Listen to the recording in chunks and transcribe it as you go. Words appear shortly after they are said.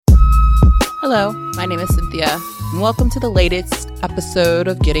Hello, my name is Cynthia, and welcome to the latest episode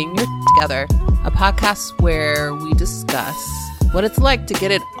of Getting Your Together, a podcast where we discuss what it's like to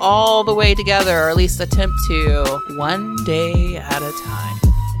get it all the way together, or at least attempt to, one day at a time.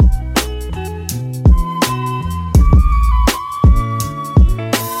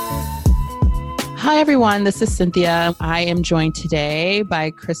 Hi, everyone. This is Cynthia. I am joined today by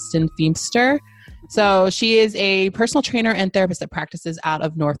Kristen Feemster. So she is a personal trainer and therapist that practices out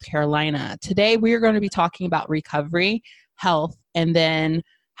of North Carolina. Today, we are going to be talking about recovery, health, and then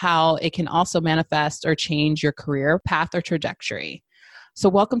how it can also manifest or change your career path or trajectory. So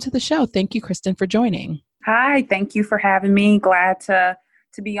welcome to the show. Thank you, Kristen, for joining. Hi, thank you for having me. Glad to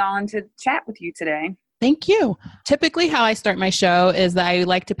be on to chat with you today. Thank you. Typically, how I start my show is that I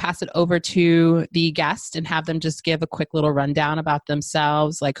like to pass it over to the guest and have them just give a quick little rundown about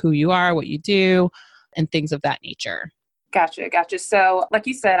themselves, like who you are, what you do, and things of that nature. Gotcha. So like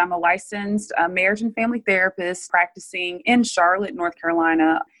you said, I'm a licensed marriage and family therapist practicing in Charlotte, North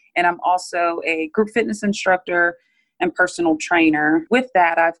Carolina, and I'm also a group fitness instructor and personal trainer. With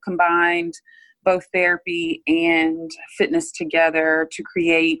that, I've combined both therapy and fitness together to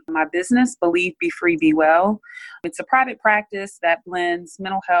create my business, Believe, Be Free, Be Well. It's a private practice that blends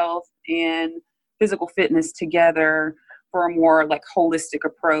mental health and physical fitness together for a more like holistic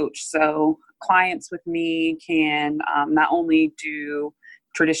approach. So clients with me can not only do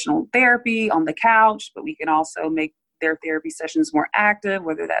traditional therapy on the couch, but we can also make their therapy sessions more active,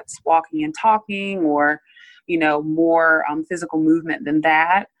 whether that's walking and talking or, more physical movement than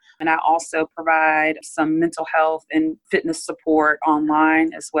that. And I also provide some mental health and fitness support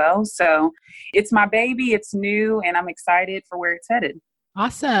online as well. So it's my baby, it's new, and I'm excited for where it's headed.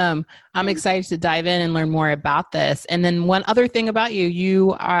 Awesome. I'm excited to dive in and learn more about this. And then one other thing about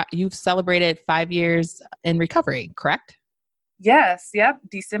you've celebrated 5 years in recovery, correct? Yes. Yep.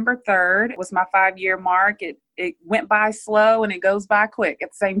 December 3rd was my 5-year mark. It went by slow and it goes by quick at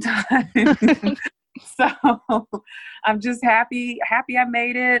the same time. So I'm just happy I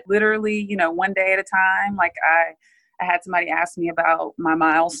made it literally, one day at a time. Like I had somebody ask me about my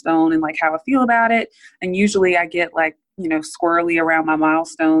milestone and like how I feel about it. And usually I get like, squirrely around my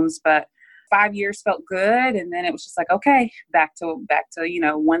milestones, but 5 years felt good. And then it was just like, okay, back to,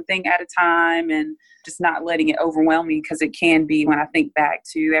 one thing at a time and just not letting it overwhelm me, because it can be when I think back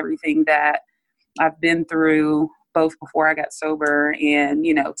to everything that I've been through, both before I got sober and,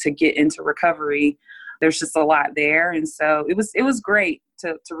 to get into recovery. There's just a lot there. And so it was great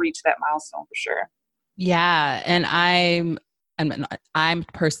to reach that milestone for sure. Yeah. And I'm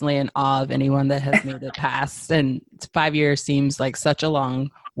personally in awe of anyone that has made it past. And 5 years seems like such a long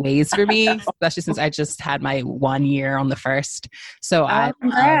ways for me, especially since I just had my 1 year on the first. So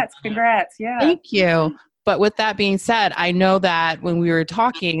Congrats. Yeah. Thank you. But with that being said, I know that when we were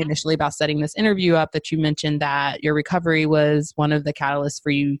talking initially about setting this interview up, that you mentioned that your recovery was one of the catalysts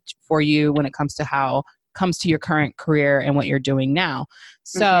for you when it comes to your current career and what you're doing now.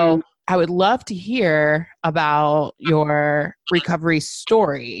 So I would love to hear about your recovery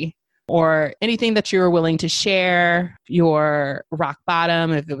story, or anything that you were willing to share, your rock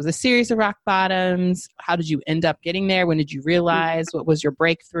bottom, if it was a series of rock bottoms. How did you end up getting there? When did you realize? What was your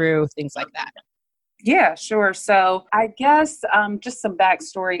breakthrough? Things like that. Yeah, sure. So I guess just some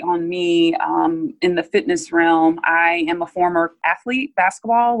backstory on me in the fitness realm. I am a former athlete.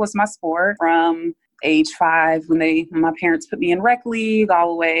 Basketball was my sport from age 5 when my parents put me in rec league all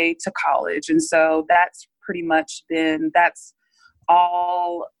the way to college. And so that's pretty much that's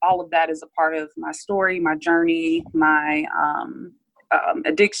all of that is a part of my story, my journey, my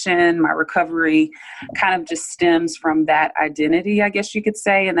addiction, my recovery kind of just stems from that identity, I guess you could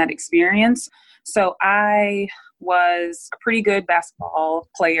say, and that experience. So I was a pretty good basketball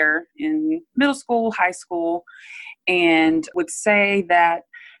player in middle school, high school, and would say that,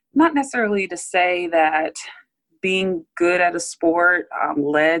 not necessarily to say that being good at a sport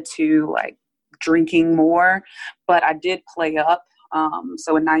led to like drinking more, but I did play up.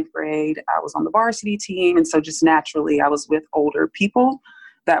 So in 9th grade, I was on the varsity team. And so just naturally, I was with older people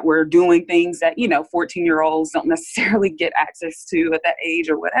that were doing things that, 14-year-olds don't necessarily get access to at that age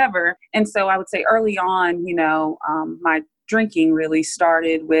or whatever. And so I would say early on, my drinking really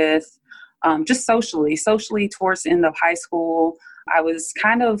started with just socially towards the end of high school.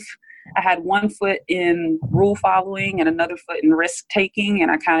 I had one foot in rule following and another foot in risk taking.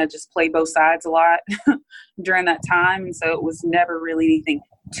 And I kind of just played both sides a lot during that time. And so it was never really anything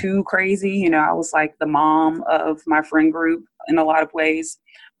too crazy. I was like the mom of my friend group in a lot of ways.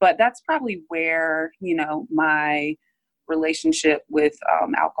 But that's probably where, my relationship with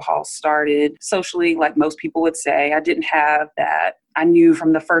alcohol started. Socially, like most people would say, I didn't have that I knew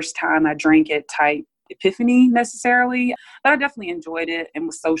from the first time I drank it type epiphany necessarily, but I definitely enjoyed it and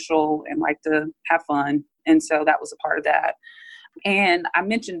was social and liked to have fun. And so that was a part of that. And I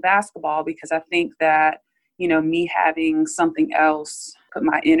mentioned basketball because I think that, me having something else put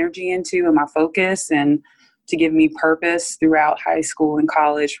my energy into and my focus and to give me purpose throughout high school and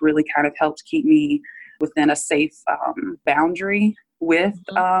college really kind of helped keep me within a safe boundary with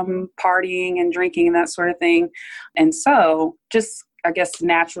partying and drinking and that sort of thing. And so just, I guess,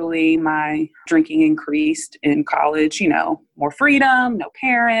 naturally my drinking increased in college, more freedom, no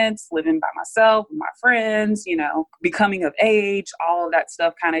parents, living by myself, with my friends, becoming of age, all of that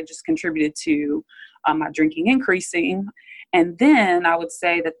stuff kind of just contributed to my drinking increasing. And then I would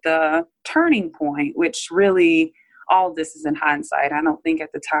say that the turning point, which really all of this is in hindsight. I don't think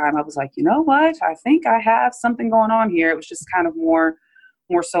at the time I was like, you know what, I think I have something going on here. It was just kind of more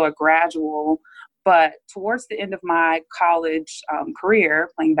so a gradual. But towards the end of my college career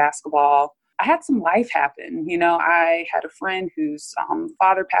playing basketball, I had some life happen. I had a friend whose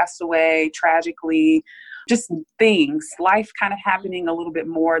father passed away tragically, just things, life kind of happening a little bit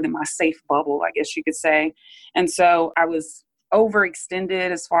more than my safe bubble, I guess you could say. And so I was overextended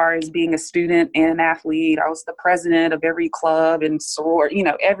as far as being a student and an athlete. I was the president of every club and sorority,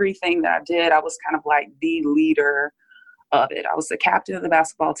 everything that I did, I was kind of like the leader of it. I was the captain of the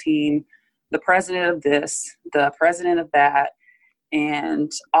basketball team, the president of this, the president of that.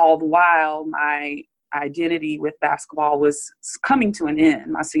 And all the while, my identity with basketball was coming to an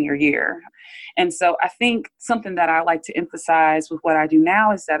end my senior year. And so I think something that I like to emphasize with what I do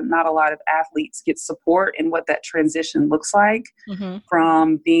now is that not a lot of athletes get support in what that transition looks like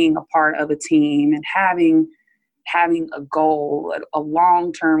from being a part of a team and having a goal, a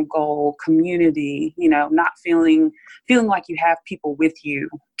long-term goal, community, not feeling like you have people with you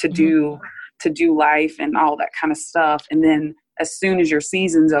to do life and all that kind of stuff. And then as soon as your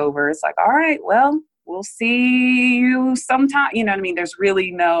season's over, it's like, all right, well, we'll see you sometime. You know what I mean? There's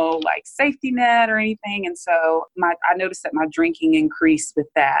really no like safety net or anything. And so I noticed that my drinking increased with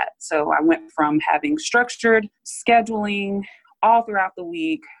that. So I went from having structured scheduling all throughout the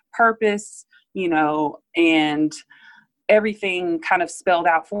week, purpose, and everything kind of spelled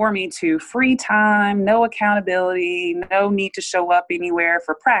out for me to free time, no accountability, no need to show up anywhere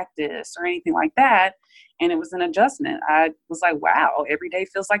for practice or anything like that. And it was an adjustment. I was like, wow, every day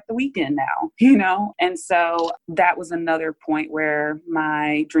feels like the weekend now, And so that was another point where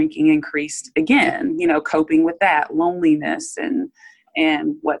my drinking increased again, coping with that loneliness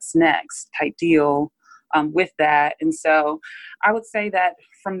and what's next type deal with that. And so I would say that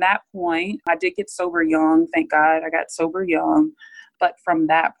from that point, I did get sober young. Thank God I got sober young. But from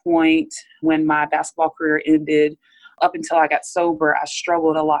that point, when my basketball career ended, up until I got sober, I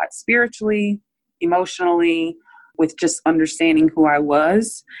struggled a lot spiritually, emotionally, with just understanding who I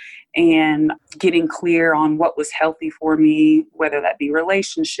was and getting clear on what was healthy for me, whether that be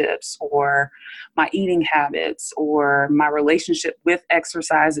relationships or my eating habits or my relationship with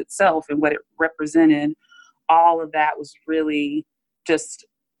exercise itself and what it represented. All of that was really just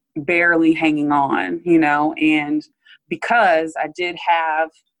barely hanging on, and because I did have,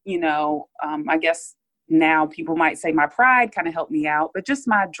 I guess now people might say my pride kind of helped me out, but just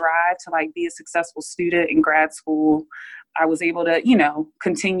my drive to like be a successful student in grad school, I was able to,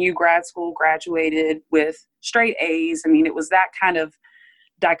 continue grad school, graduated with straight A's. I mean, it was that kind of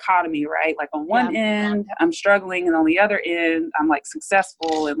dichotomy, right? Like on one end, I'm struggling, and on the other end, I'm like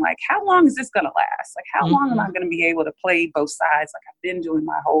successful. And like, how long is this going to last? Like, how long am I going to be able to play both sides like I've been doing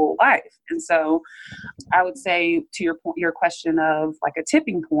my whole life? And so I would say to your question of like a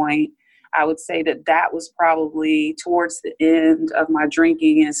tipping point, I would say that was probably towards the end of my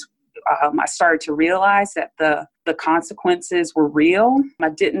drinking is I started to realize that the consequences were real. I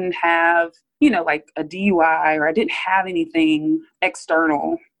didn't have, like a DUI, or I didn't have anything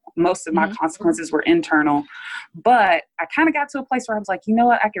external. Most of my consequences were internal. But I kind of got to a place where I was like, you know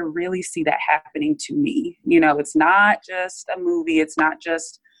what? I can really see that happening to me. It's not just a movie. It's not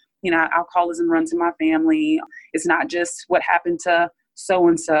just, alcoholism runs in my family. It's not just what happened to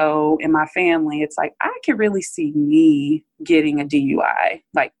so-and-so in my family. It's like, I can really see me getting a DUI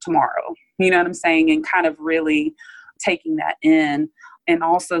like tomorrow, you know what I'm saying? And kind of really taking that in and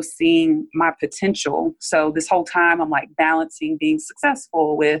also seeing my potential. So this whole time I'm like balancing being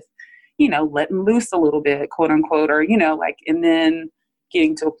successful with, letting loose a little bit, quote unquote, or, and then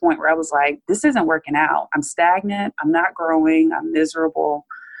getting to a point where I was like, this isn't working out. I'm stagnant. I'm not growing. I'm miserable.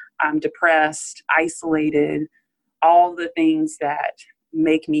 I'm depressed, isolated. All the things that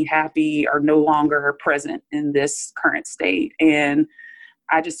make me happy are no longer present in this current state. And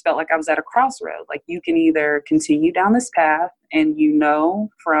I just felt like I was at a crossroad. Like, you can either continue down this path and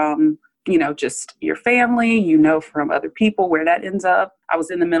from, just your family, from other people where that ends up. I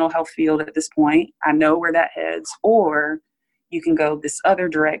was in the mental health field at this point. I know where that heads. Or you can go this other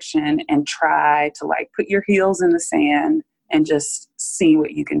direction and try to like put your heels in the sand and just see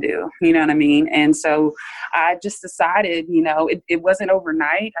what you can do. You know what I mean? And so I just decided, it wasn't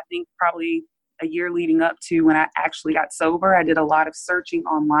overnight. I think probably a year leading up to when I actually got sober, I did a lot of searching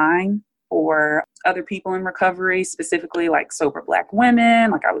online for other people in recovery, specifically like sober Black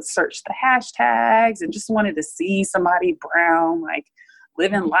women. Like, I would search the hashtags and just wanted to see somebody brown, like,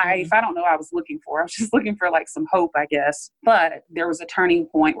 living life. I don't know what I was looking for. I was just looking for like some hope, I guess. But there was a turning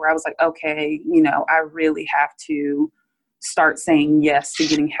point where I was like, okay, I really have to start saying yes to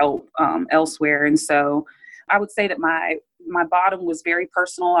getting help elsewhere. And so I would say that my bottom was very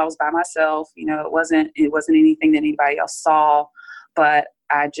personal. I was by myself. It wasn't anything that anybody else saw, but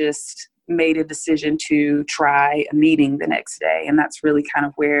I just made a decision to try a meeting the next day. And that's really kind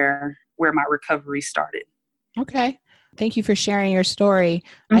of where my recovery started. Okay. Thank you for sharing your story.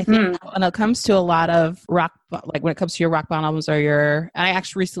 Mm-hmm. I think when it comes to a lot of when it comes to your rock bottoms I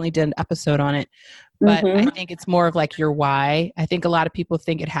actually recently did an episode on it, but I think it's more of like your why. I think a lot of people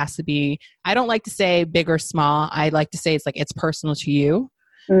think it has to be, I don't like to say big or small. I like to say it's personal to you.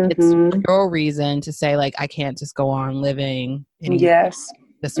 It's your reason to say like, I can't just go on living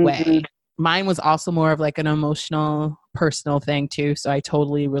this way. Mine was also more of like an emotional, personal thing too. So I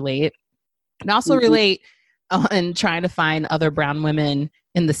totally relate. And also relate on trying to find other brown women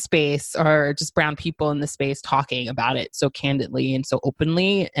in the space or just brown people in the space talking about it so candidly and so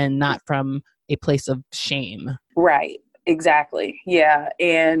openly and not from a place of shame. Right. Exactly. Yeah.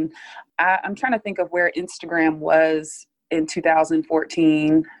 And I'm trying to think of where Instagram was in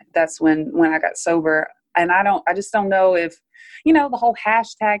 2014. That's when I got sober. And I just don't know if, the whole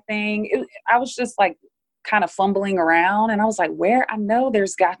hashtag thing, I was just like kind of fumbling around and I was like, I know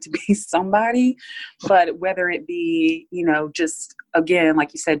there's got to be somebody, but whether it be, just again,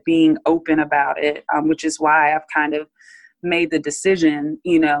 like you said, being open about it, which is why I've kind of made the decision,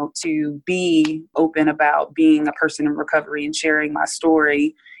 to be open about being a person in recovery and sharing my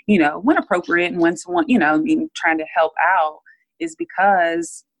story, when appropriate and when someone, trying to help out, is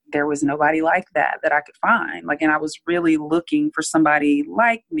because there was nobody like that I could find. Like, and I was really looking for somebody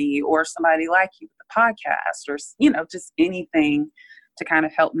like me or somebody like you with the podcast or, just anything to kind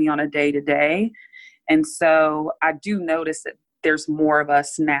of help me on a day to day. And so I do notice that there's more of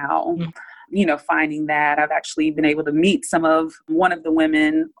us now, finding that. I've actually been able to meet one of the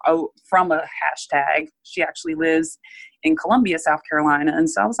women from a hashtag. She actually lives in Columbia, South Carolina. And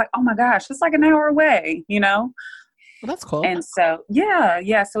so I was like, oh my gosh, it's like an hour away, Well, that's cool. And so,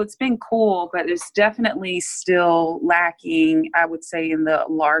 yeah. So it's been cool, but it's definitely still lacking, I would say, in the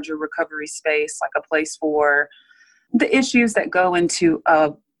larger recovery space, like a place for the issues that go into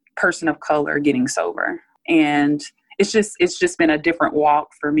a person of color getting sober. And it's just been a different walk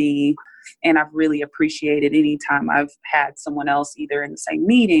for me. And I've really appreciated any time I've had someone else either in the same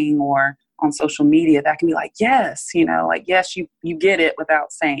meeting or on social media that can be like, yes, yes, you get it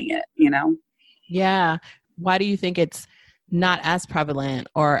without saying it, Yeah. Why do you think it's not as prevalent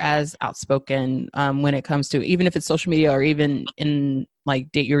or as outspoken when it comes to, even if it's social media or even in like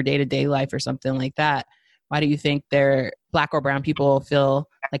your day-to-day life or something like that? Why do you think Black or brown people feel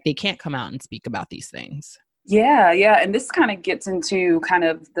like they can't come out and speak about these things? Yeah. And this kind of gets into kind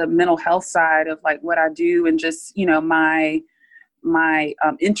of the mental health side of like what I do and just, my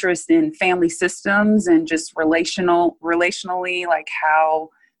interest in family systems and just relationally, like how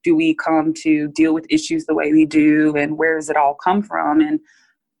do we come to deal with issues the way we do and where does it all come from? And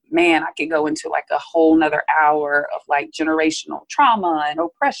man, I could go into like a whole nother hour of like generational trauma and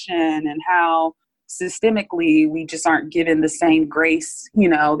oppression and how systemically we just aren't given the same grace,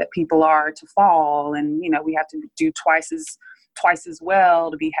 that people are to fall. And, we have to do twice as well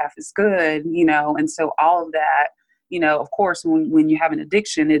to be half as good, and so all of that, of course, when you have an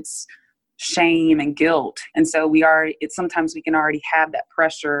addiction, it's shame and guilt. And so sometimes we can already have that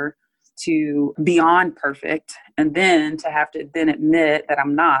pressure to beyond perfect and then to have to then admit that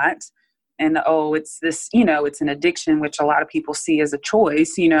I'm not. And, it's this, it's an addiction, which a lot of people see as a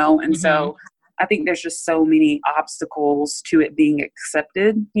choice, and so I think there's just so many obstacles to it being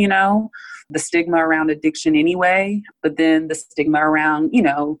accepted, the stigma around addiction anyway, but then the stigma around,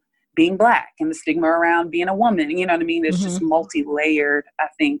 being Black and the stigma around being a woman, you know what I mean? It's just multi-layered, I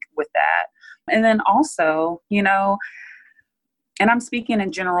think, with that. And then also, and I'm speaking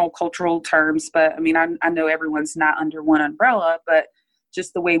in general cultural terms, but I mean, I know everyone's not under one umbrella, but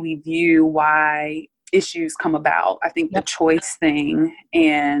just the way we view why issues come about. I think the Yep. choice thing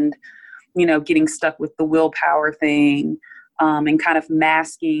and, getting stuck with the willpower thing, and kind of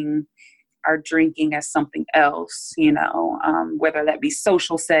masking our drinking as something else, whether that be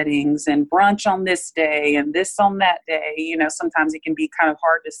social settings and brunch on this day and this on that day. Sometimes it can be kind of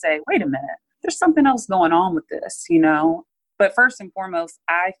hard to say, wait a minute, there's something else going on with this, But first and foremost,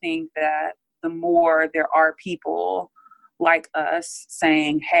 I think that the more there are people like us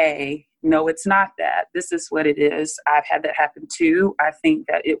saying, hey, no, it's not that. This is what it is. I've had that happen too. I think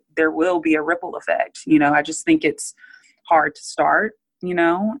that there will be a ripple effect. I just think it's hard to start,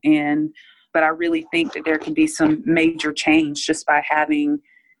 but I really think that there can be some major change just by having,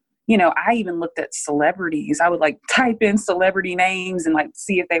 I even looked at celebrities. I would like type in celebrity names and like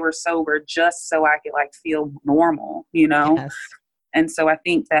see if they were sober just so I could like feel normal, Yes. And so I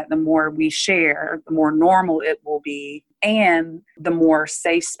think that the more we share, the more normal it will be, and the more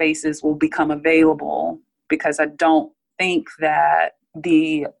safe spaces will become available, because I don't think that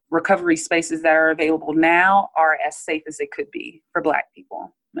the recovery spaces that are available now are as safe as they could be for Black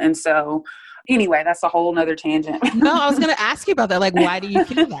people. And so anyway, that's a whole nother tangent. No, I was going to ask you about that. Like, why do you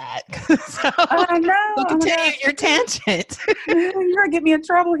feel that? I know. So continue your tangent. You're going to get me in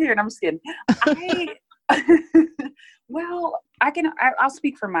trouble here. And I'm just kidding. Well, I'll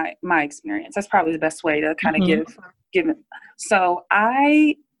speak from my experience. That's probably the best way to kind of give it. So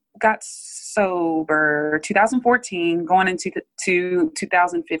I got sober 2014, going into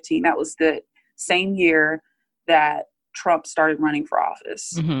 2015. That was the same year that Trump started running for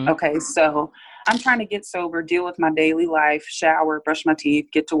office. Mm-hmm. Okay. So I'm trying to get sober, deal with my daily life, shower, brush my teeth,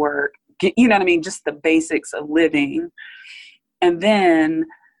 get to work, you know what I mean? Just the basics of living. And then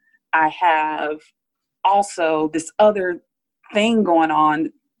I have also this other thing going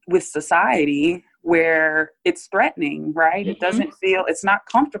on with society where it's threatening, right? Mm-hmm. It doesn't feel, it's not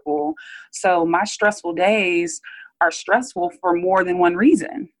comfortable. So my stressful days are stressful for more than one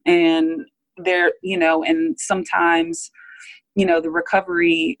reason. And and sometimes, the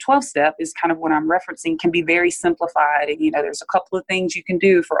recovery 12-step is kind of what I'm referencing, can be very simplified. And, there's a couple of things you can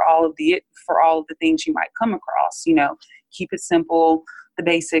do for all of the things you might come across, keep it simple, the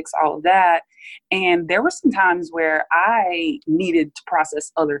basics, all of that. And there were some times where I needed to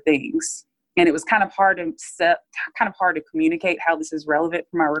process other things. And it was kind of hard to communicate how this is relevant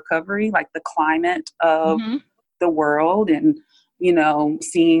for my recovery, like the climate of the world and,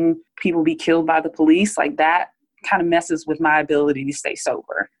 seeing people be killed by the police, like that kind of messes with my ability to stay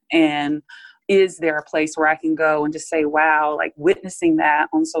sober. And is there a place where I can go and just say, wow, like witnessing that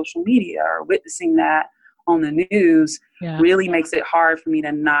on social media or witnessing that on the news really makes it hard for me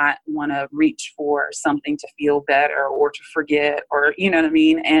to not want to reach for something to feel better or to forget, or, you know what I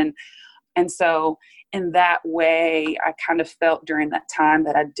mean? And so in that way, I kind of felt during that time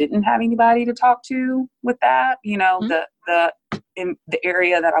that I didn't have anybody to talk to with that, in the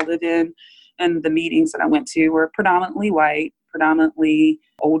area that I lived in and the meetings that I went to were predominantly white, predominantly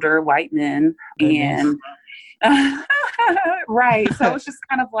older white men. Goodness. And right. So it's just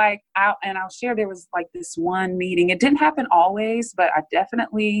kind of like I'll share, there was like this one meeting. It didn't happen always, but I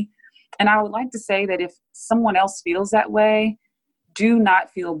definitely, and I would like to say that if someone else feels that way, do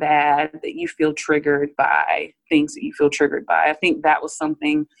not feel bad that you feel triggered by things that you feel triggered by. I think that was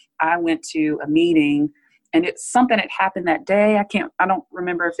something. I went to a meeting and it's something that happened that day. I don't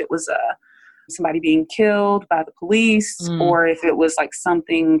remember if it was somebody being killed by the police or if it was like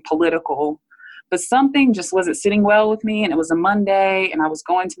something political, but something just wasn't sitting well with me. And it was a Monday and I was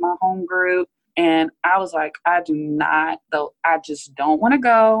going to my home group and I was like, I just don't want to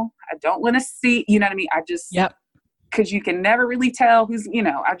go. I don't want to see, you know what I mean? Because you can never really tell who's,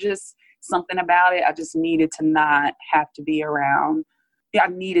 something about it. I just needed to not have to be around. I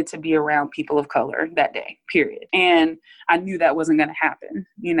needed to be around people of color that day, period. And I knew that wasn't going to happen,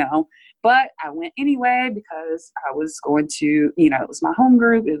 but I went anyway because I was going to, it was my home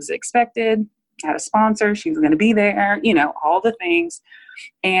group. It was expected. I had a sponsor. She was going to be there, all the things.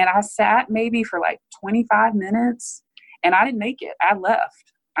 And I sat maybe for like 25 minutes and I didn't make it. I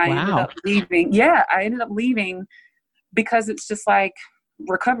left. I ended up leaving. Yeah, I ended up leaving because it's just like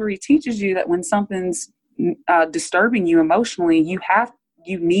recovery teaches you that when something's disturbing you emotionally, you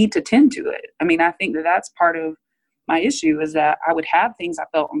need to tend to it. I mean, I think that's part of my issue is that I would have things I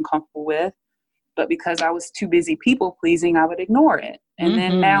felt uncomfortable with, but because I was too busy people pleasing, I would ignore it. And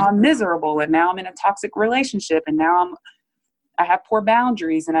then now I'm miserable and now I'm in a toxic relationship and now I have poor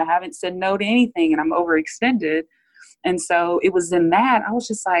boundaries and I haven't said no to anything and I'm overextended. And so it was in that I was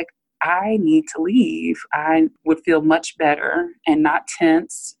just like, I need to leave. I would feel much better and not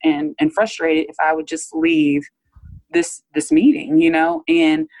tense and frustrated if I would just leave this meeting, you know,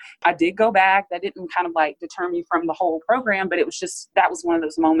 and I did go back. That didn't kind of like deter me from the whole program, but it was just, that was one of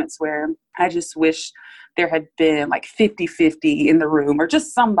those moments where I just wish there had been like 50-50 in the room, or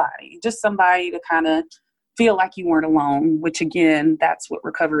just somebody to kind of feel like you weren't alone, which again, that's what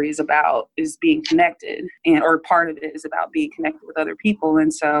recovery is about, is being connected, and, or part of it is about being connected with other people.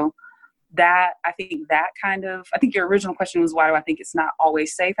 And so that, I think your original question was, why do I think it's not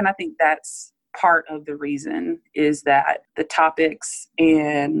always safe? And I think that's part of the reason, is that the topics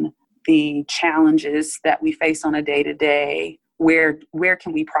and the challenges that we face on a day-to-day, where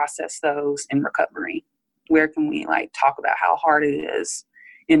can we process those in recovery? Where can we like talk about how hard it is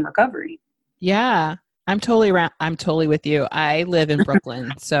in recovery? Yeah, I'm totally with you. I live in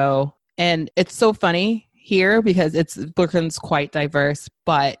Brooklyn. And it's so funny here because Brooklyn's quite diverse,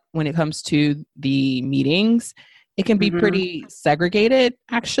 but when it comes to the meetings, it can be pretty segregated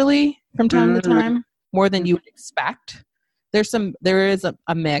actually from time to time, more than you would expect. There is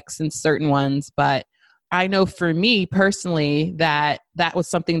a mix in certain ones, but I know for me personally that was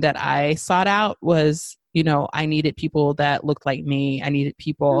something that I sought out was, you know, I needed people that looked like me. I needed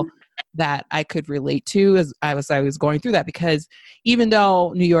people that I could relate to as I was going through that, because even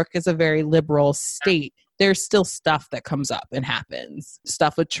though New York is a very liberal state, there's still stuff that comes up and happens.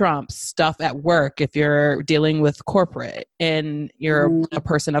 Stuff with Trump, stuff at work if you're dealing with corporate and you're a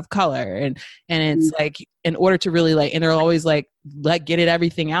person of color. And it's like, in order to really like, and they're always like, get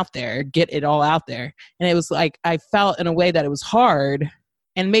everything out there, get it all out there. And it was like, I felt in a way that it was hard.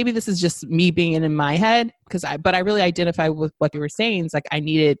 And maybe this is just me being in my head, but I really identify with what you were saying. It's like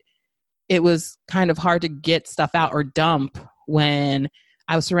it was kind of hard to get stuff out or dump when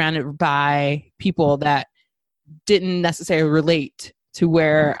I was surrounded by people that didn't necessarily relate to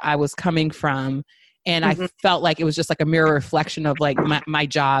where I was coming from. And I felt like it was just like a mirror reflection of like my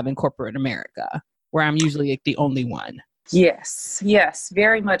job in corporate America, where I'm usually like the only one. Yes,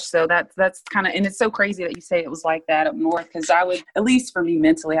 very much so. That's kind of, and it's so crazy that you say it was like that up north, because I would, at least for me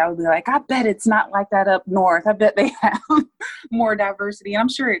mentally, I would be like, I bet it's not like that up north. I bet they have more diversity. And I'm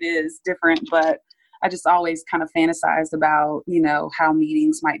sure it is different, but I just always kind of fantasized about, you know, how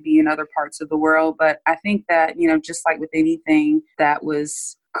meetings might be in other parts of the world. But I think that, you know, just like with anything that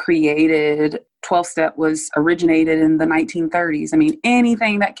was created, 12-step was originated in the 1930s. I mean,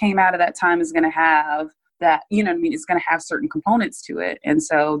 anything that came out of that time is going to have that, you know what I mean, it's going to have certain components to it. And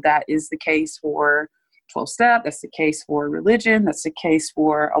so that is the case for 12-step. That's the case for religion. That's the case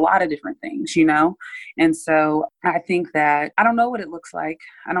for a lot of different things, you know? And so I think that, I don't know what it looks like.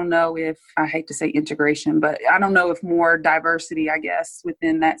 I don't know if, I hate to say integration, but I don't know if more diversity, I guess,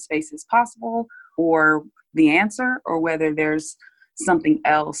 within that space is possible, or the answer, or whether there's something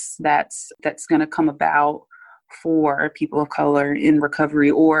else that's going to come about for people of color in recovery,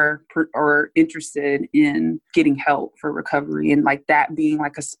 or interested in getting help for recovery, and like that being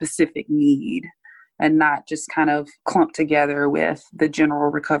like a specific need and not just kind of clumped together with the general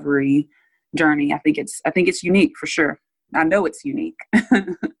recovery journey. I think it's unique for sure. I know it's unique.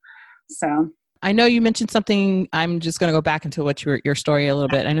 So I know you mentioned something. I'm just going to go back into what your story a little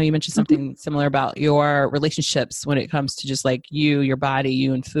bit. I know you mentioned something similar about your relationships when it comes to just like your body,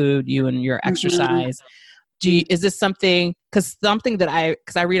 you and food, you and your exercise. Is this something, because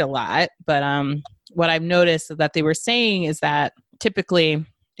I read a lot, but what I've noticed that they were saying is that typically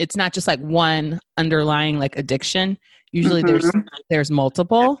it's not just like one underlying like addiction. Usually there's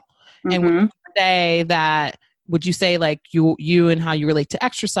multiple. And would you say like you and how you relate to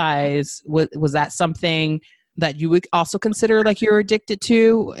exercise, was that something that you would also consider like you're addicted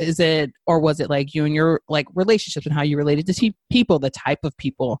to? Or was it like you and your like relationships and how you related to people, the type of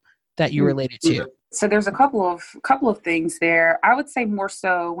people that you related to? So there's a couple of things there. I would say more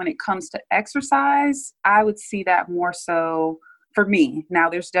so when it comes to exercise, I would see that more so for me. Now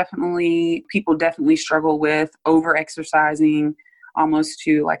there's people definitely struggle with over exercising, almost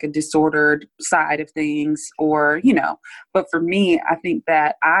to like a disordered side of things, or, you know, but for me, I think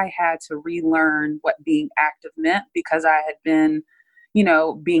that I had to relearn what being active meant, because I had been, you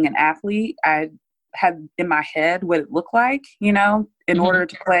know, being an athlete, I had in my head what it looked like, you know, in order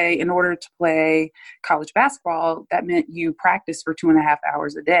to play college basketball, that meant you practice for 2.5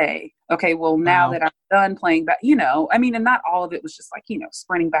 hours a day. Okay. Well, now that I'm done playing back, you know, I mean, and not all of it was just like, you know,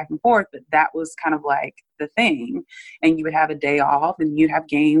 sprinting back and forth, but that was kind of like the thing. And you would have a day off and you'd have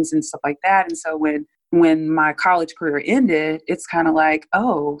games and stuff like that. And so when my college career ended, it's kind of like,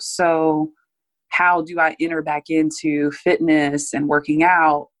 oh, so how do I enter back into fitness and working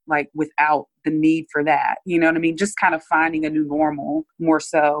out, like without the need for that? You know what I mean? Just kind of finding a new normal more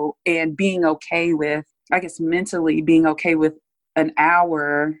so, and being okay with, I guess, mentally being okay with an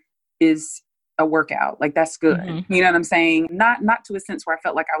hour is a workout. Like, that's good. Mm-hmm. You know what I'm saying? Not to a sense where I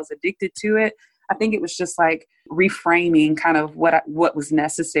felt like I was addicted to it. I think it was just like reframing kind of what was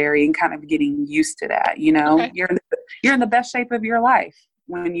necessary and kind of getting used to that. You know, Okay. you're in the best shape of your life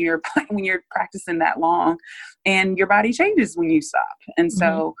when you're practicing that long, and your body changes when you stop. And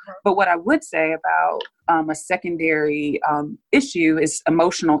so, but what I would say about a secondary issue is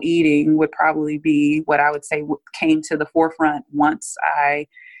emotional eating would probably be what I would say came to the forefront once I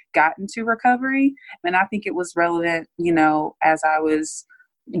got into recovery. And I think it was relevant, you know, as I was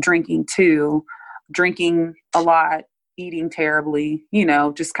drinking a lot, eating terribly, you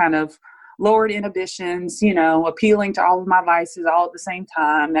know, just kind of lowered inhibitions, you know, appealing to all of my vices all at the same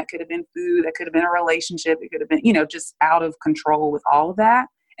time. That could have been food, that could have been a relationship, it could have been, you know, just out of control with all of that.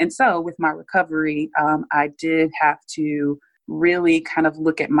 And so with my recovery, I did have to really kind of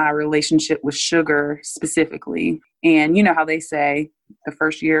look at my relationship with sugar specifically. And you know how they say the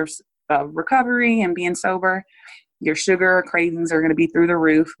first years of recovery and being sober, your sugar cravings are going to be through the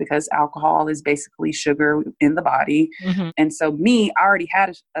roof because alcohol is basically sugar in the body. Mm-hmm. And so I already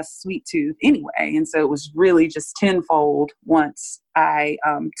had a sweet tooth anyway. And so it was really just tenfold once I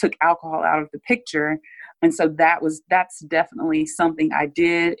took alcohol out of the picture. And so that's definitely something I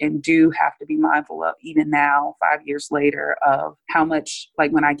did and do have to be mindful of even now, 5 years later, of how much,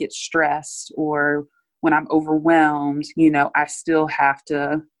 like when I get stressed or when I'm overwhelmed, you know, I still have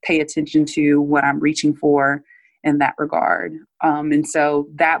to pay attention to what I'm reaching for in that regard. And so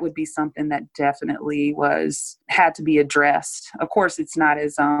that would be something that definitely had to be addressed. Of course, it's not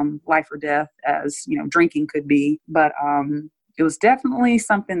as life or death as, you know, drinking could be, but it was definitely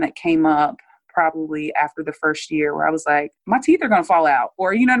something that came up probably after the first year where I was like, my teeth are going to fall out,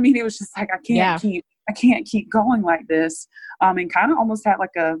 or, you know what I mean? It was just like, I can't keep going like this. And kind of almost had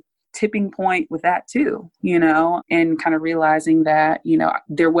like a tipping point with that too, you know, and kind of realizing that, you know,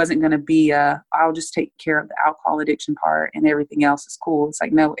 there wasn't going to be I'll just take care of the alcohol addiction part and everything else is cool. It's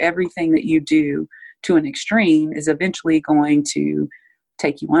like, no, everything that you do to an extreme is eventually going to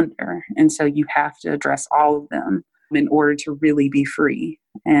take you under. And so you have to address all of them in order to really be free.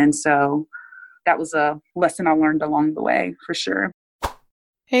 And so that was a lesson I learned along the way, for sure.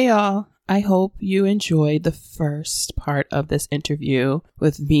 Hey, y'all. I hope you enjoyed the first part of this interview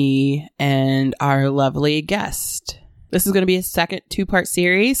with me and our lovely guest. This is going to be a second 2-part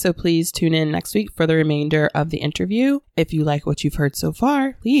series, so please tune in next week for the remainder of the interview. If you like what you've heard so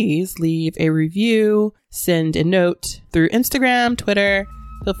far, please leave a review, send a note through Instagram, Twitter.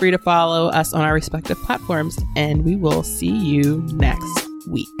 Feel free to follow us on our respective platforms, and we will see you next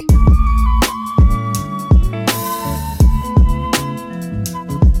week.